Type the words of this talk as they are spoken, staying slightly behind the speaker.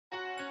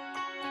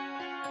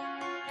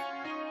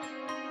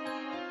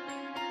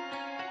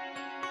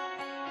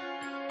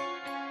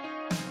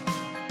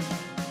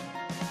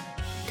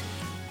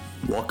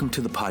Welcome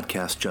to the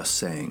podcast, Just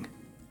Saying.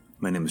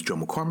 My name is Joe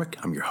McCormick.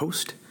 I'm your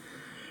host.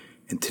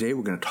 And today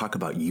we're going to talk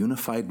about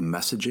unified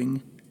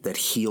messaging that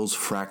heals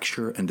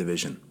fracture and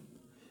division.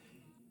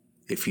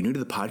 If you're new to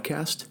the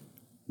podcast,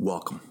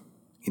 welcome.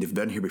 And if you've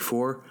been here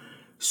before,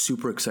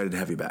 super excited to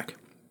have you back.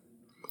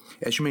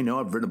 As you may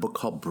know, I've written a book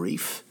called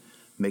Brief,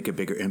 Make a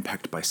Bigger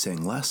Impact by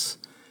Saying Less.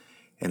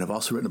 And I've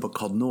also written a book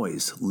called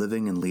Noise,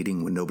 Living and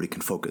Leading When Nobody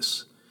Can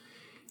Focus.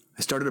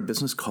 I started a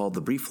business called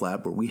The Brief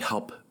Lab where we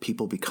help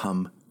people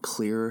become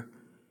clear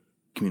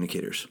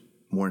communicators,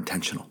 more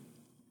intentional.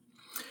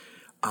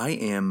 I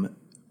am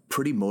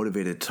pretty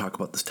motivated to talk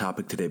about this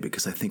topic today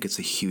because I think it's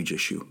a huge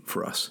issue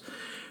for us,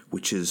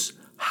 which is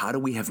how do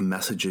we have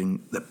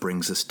messaging that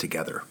brings us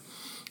together?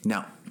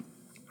 Now,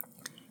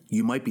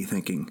 you might be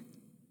thinking,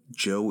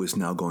 Joe is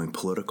now going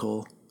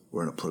political.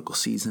 We're in a political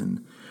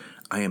season.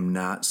 I am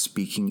not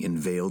speaking in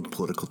veiled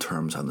political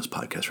terms on this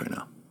podcast right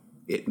now.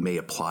 It may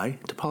apply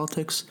to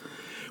politics,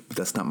 but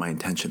that's not my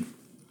intention.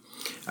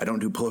 I don't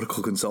do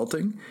political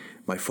consulting.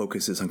 My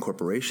focus is on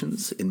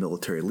corporations and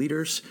military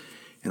leaders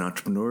and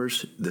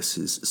entrepreneurs. This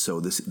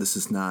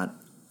is not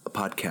a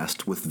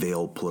podcast with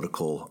veiled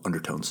political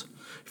undertones.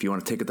 If you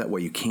want to take it that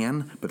way, you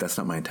can, but that's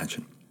not my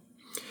intention.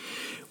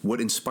 What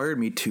inspired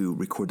me to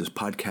record this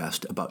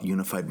podcast about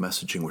unified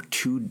messaging were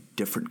two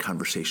different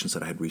conversations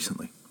that I had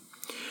recently.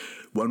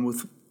 One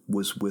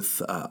was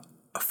with a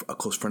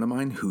close friend of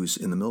mine who's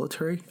in the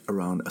military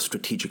around a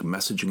strategic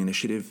messaging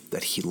initiative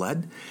that he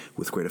led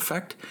with great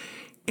effect.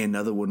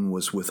 Another one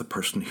was with a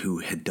person who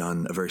had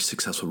done a very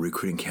successful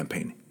recruiting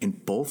campaign. In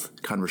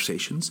both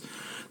conversations,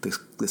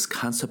 this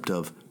concept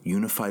of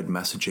unified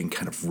messaging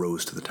kind of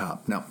rose to the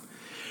top. Now,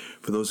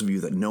 for those of you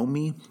that know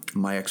me,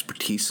 my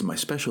expertise and my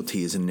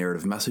specialty is in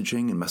narrative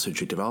messaging and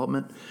messaging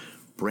development,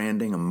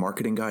 branding. I'm a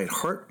marketing guy at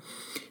heart.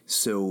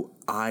 So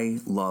I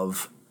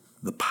love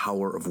the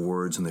power of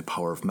words and the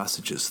power of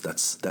messages.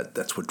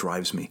 That's what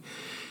drives me.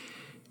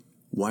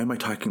 Why am I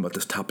talking about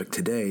this topic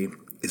today?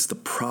 Is the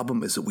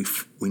problem is that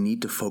we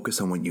need to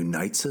focus on what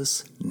unites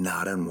us,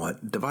 not on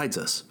what divides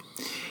us.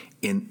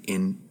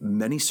 In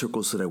many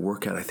circles that I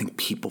work at, I think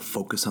people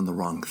focus on the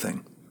wrong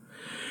thing.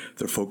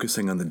 They're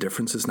focusing on the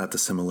differences, not the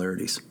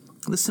similarities.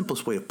 The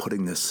simplest way of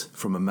putting this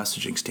from a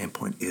messaging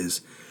standpoint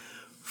is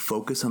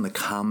focus on the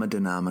common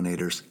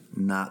denominators,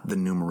 not the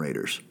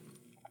numerators.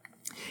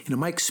 And in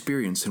my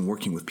experience in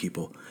working with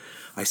people,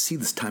 I see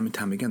this time and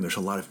time again. There's a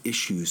lot of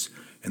issues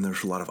and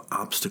there's a lot of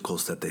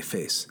obstacles that they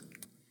face.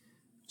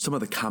 Some of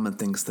the common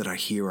things that I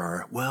hear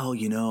are, well,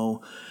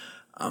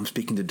 I'm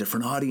speaking to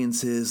different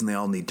audiences and they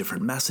all need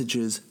different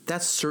messages.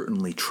 That's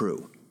certainly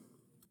true.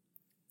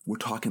 We're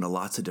talking to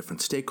lots of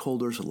different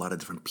stakeholders, a lot of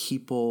different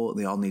people.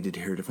 They all needed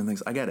to hear different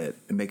things. I get it.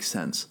 It makes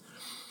sense.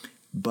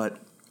 But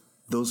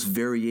those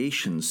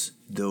variations,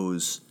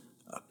 those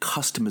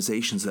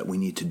customizations that we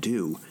need to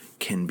do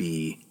can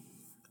be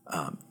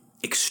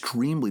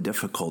extremely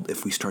difficult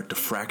if we start to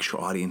fracture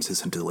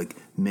audiences into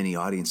many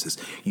audiences.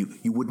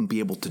 You wouldn't be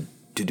able to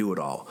do it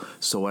all.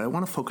 So what I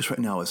want to focus right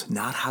now is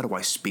not how do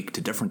I speak to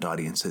different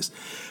audiences,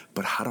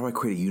 but how do I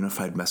create a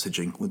unified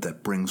messaging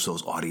that brings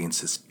those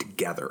audiences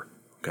together,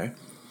 okay?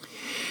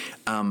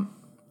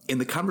 In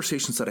the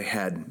conversations that I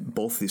had,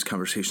 both of these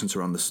conversations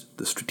around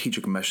the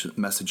strategic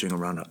messaging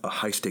around a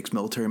high-stakes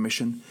military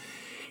mission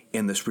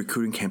and this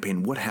recruiting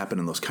campaign, what happened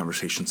in those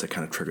conversations that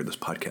kind of triggered this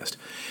podcast?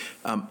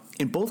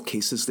 In both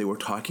cases, they were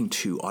talking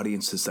to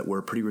audiences that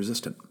were pretty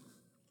resistant,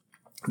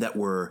 that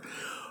were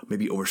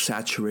maybe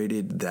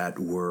oversaturated, that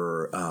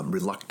were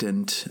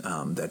reluctant,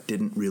 that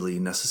didn't really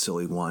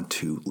necessarily want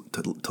to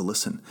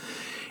listen.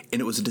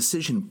 And it was a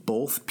decision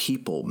both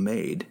people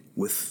made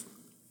with,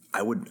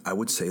 I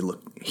would say,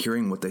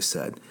 hearing what they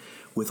said,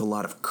 with a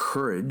lot of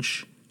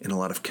courage and a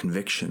lot of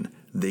conviction,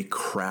 they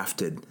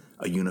crafted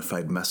a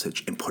unified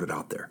message and put it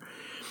out there.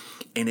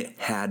 And it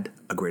had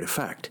a great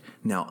effect.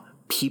 Now,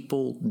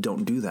 people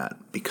don't do that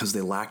because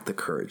they lack the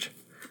courage.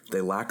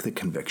 They lack the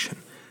conviction.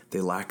 They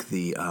lack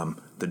the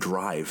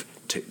drive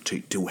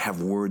to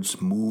have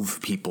words move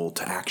people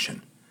to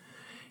action.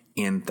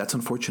 And that's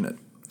unfortunate,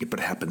 but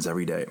it happens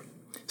every day.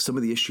 Some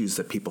of the issues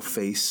that people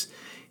face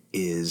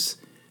is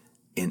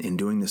in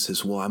doing this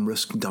is, well, I'm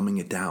risk dumbing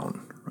it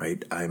down,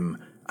 right? I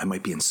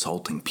might be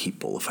insulting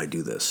people if I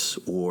do this,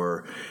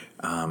 or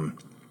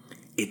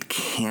it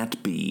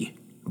can't be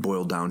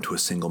boiled down to a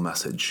single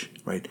message,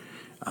 right?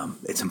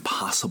 It's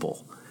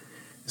impossible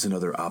is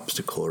another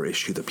obstacle or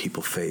issue that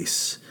people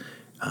face.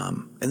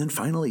 And then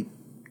finally,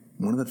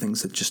 one of the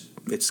things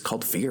that it's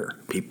called fear.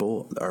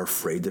 People are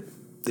afraid that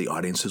the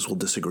audiences will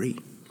disagree.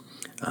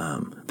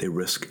 They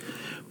risk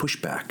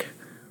pushback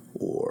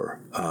or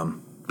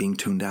being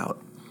tuned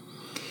out.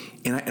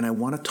 And I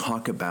want to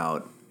talk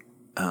about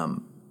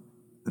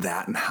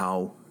that and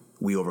how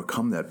we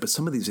overcome that. But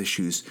some of these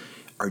issues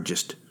are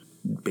just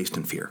based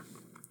in fear.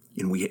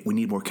 And we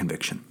need more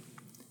conviction.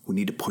 We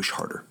need to push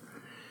harder.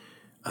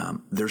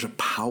 There's a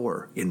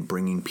power in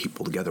bringing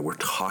people together. We're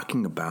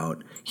talking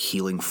about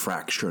healing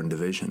fracture and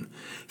division.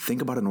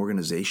 Think about an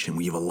organization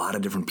where you have a lot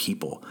of different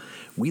people.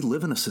 We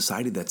live in a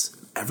society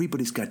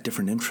everybody's got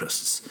different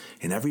interests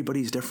and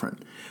everybody's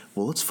different.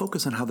 Well, let's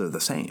focus on how they're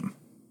the same.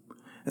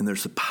 And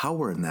there's a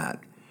power in that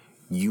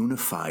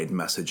unified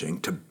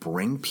messaging to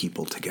bring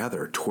people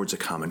together towards a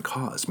common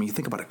cause. I mean, you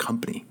think about a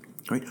company,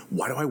 right?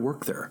 Why do I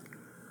work there?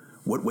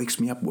 What wakes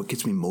me up? What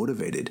gets me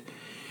motivated?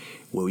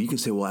 Well, you can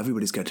say, well,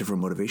 everybody's got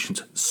different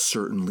motivations.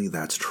 Certainly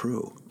that's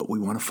true. But we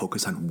want to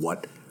focus on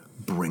what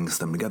brings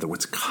them together.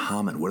 What's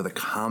common? What are the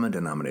common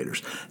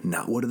denominators?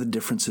 Not what are the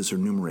differences or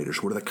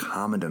numerators. What are the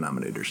common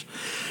denominators?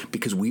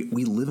 Because we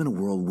live in a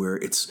world where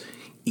it's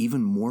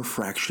even more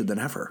fractured than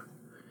ever.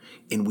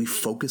 And we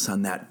focus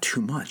on that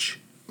too much.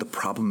 The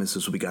problem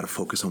is we got to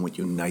focus on what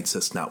unites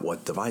us, not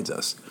what divides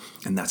us.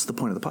 And that's the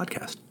point of the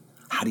podcast.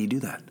 How do you do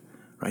that,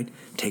 right?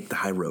 Take the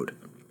high road.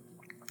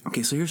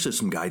 Okay, so here's just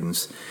some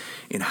guidance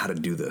in how to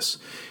do this.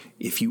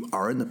 If you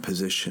are in the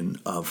position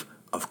of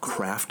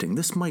crafting,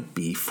 this might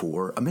be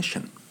for a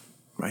mission,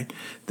 right?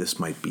 This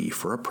might be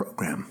for a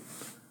program.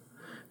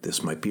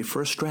 This might be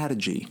for a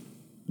strategy.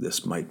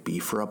 This might be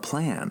for a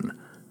plan.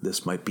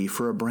 This might be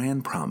for a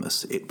brand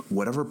promise.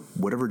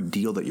 Whatever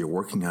deal that you're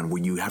working on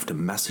where you have to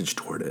message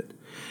toward it,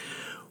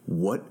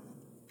 what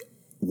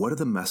are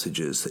the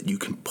messages that you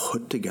can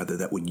put together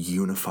that would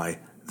unify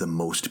the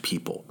most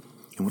people?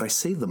 And when I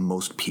say the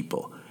most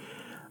people,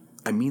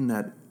 I mean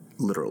that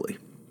literally.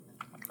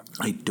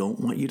 I don't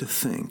want you to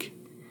think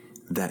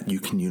that you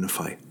can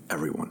unify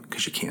everyone,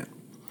 because you can't.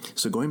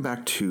 So going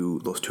back to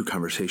those two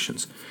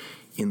conversations,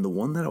 in the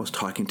one that I was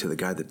talking to the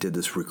guy that did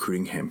this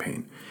recruiting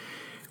campaign,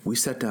 we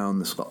sat down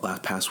this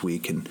past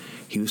week and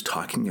he was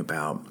talking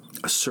about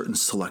a certain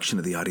selection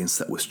of the audience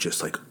that was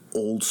just like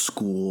old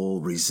school,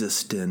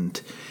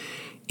 resistant.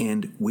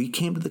 And we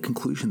came to the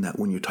conclusion that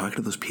when you're talking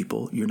to those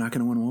people, you're not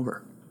going to win them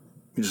over.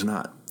 You're just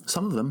not.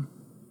 Some of them,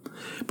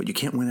 but you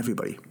can't win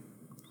everybody.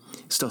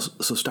 So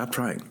stop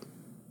trying,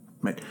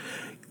 right?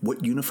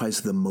 What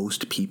unifies the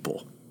most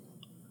people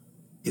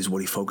is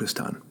what he focused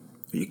on.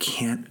 You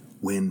can't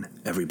win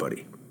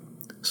everybody.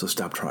 So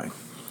stop trying.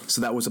 So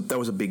that was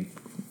a big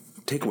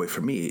takeaway for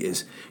me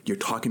is you're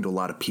talking to a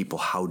lot of people.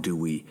 How do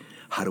we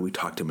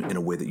talk to them in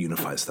a way that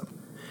unifies them?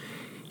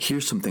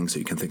 Here's some things that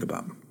you can think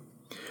about.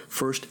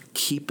 First,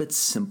 keep it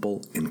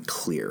simple and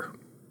clear.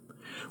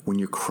 When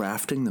you're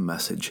crafting the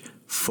message,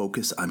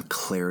 focus on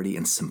clarity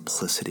and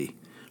simplicity,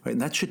 right?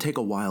 And that should take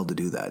a while to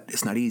do that.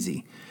 It's not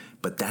easy,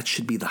 but that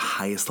should be the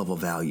highest level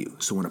value.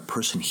 So when a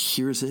person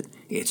hears it,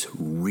 it's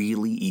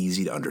really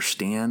easy to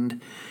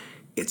understand.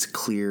 It's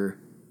clear,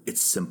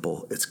 it's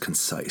simple, it's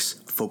concise.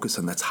 Focus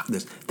on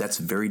that's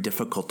very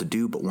difficult to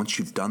do, but once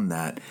you've done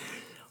that,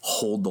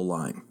 hold the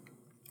line,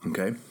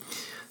 okay?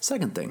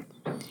 Second thing,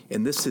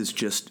 and this is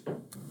just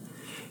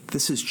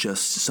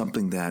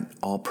something that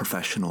all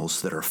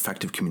professionals that are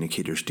effective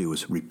communicators do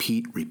is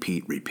repeat,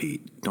 repeat,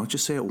 repeat. Don't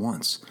just say it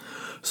once.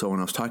 So when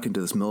I was talking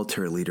to this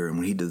military leader and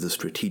when he did the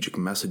strategic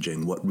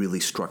messaging, what really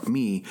struck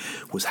me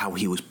was how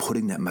he was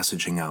putting that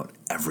messaging out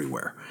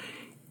everywhere.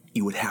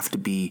 You would have to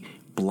be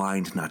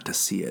blind not to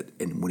see it.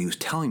 And when he was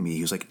telling me,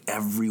 he was like,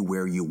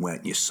 everywhere you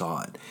went, you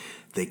saw it.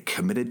 They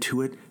committed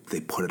to it.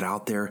 They put it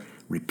out there.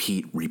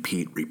 Repeat,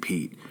 repeat,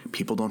 repeat.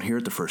 People don't hear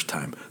it the first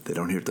time. They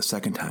don't hear it the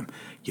second time.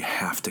 You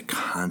have to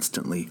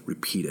constantly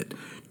repeat it.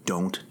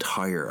 Don't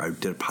tire. I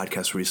did a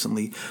podcast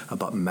recently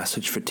about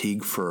message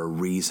fatigue for a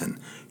reason.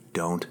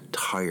 Don't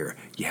tire.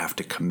 You have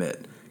to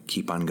commit.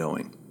 Keep on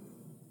going.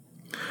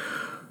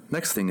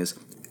 Next thing is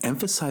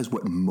emphasize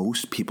what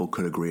most people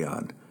could agree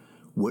on.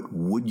 What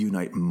would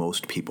unite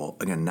most people?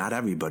 Again, not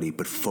everybody,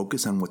 but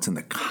focus on what's in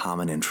the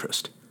common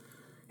interest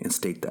and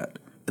state that.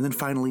 And then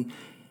finally,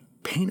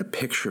 paint a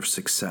picture of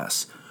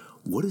success.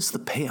 What is the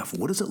payoff?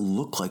 What does it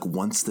look like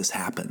once this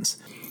happens?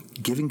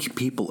 Giving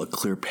people a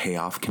clear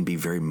payoff can be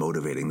very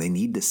motivating. They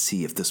need to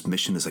see if this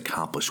mission is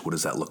accomplished, what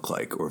does that look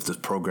like? Or if this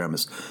program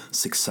is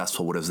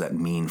successful, what does that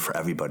mean for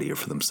everybody or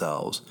for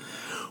themselves?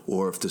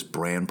 Or if this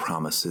brand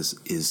promise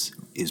is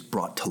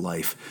brought to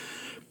life.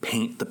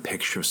 Paint the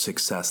picture of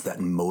success that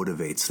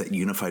motivates, that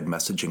unified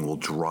messaging will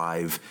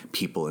drive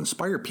people,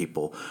 inspire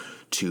people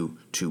to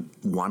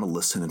want to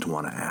listen and to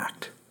want to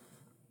act.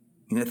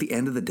 And at the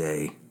end of the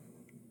day,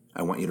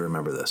 I want you to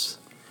remember this.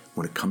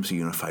 When it comes to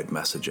unified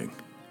messaging,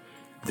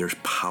 there's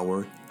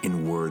power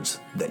in words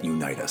that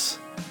unite us.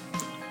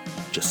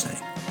 Just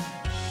saying.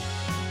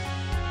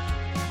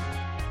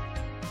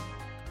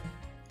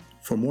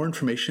 For more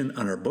information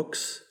on our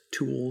books,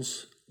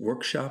 tools,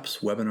 workshops,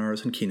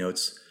 webinars, and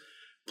keynotes,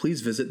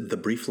 please visit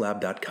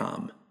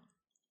thebrieflab.com.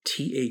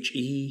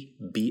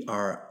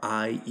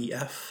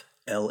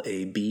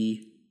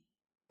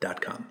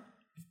 TheBrieflab.com.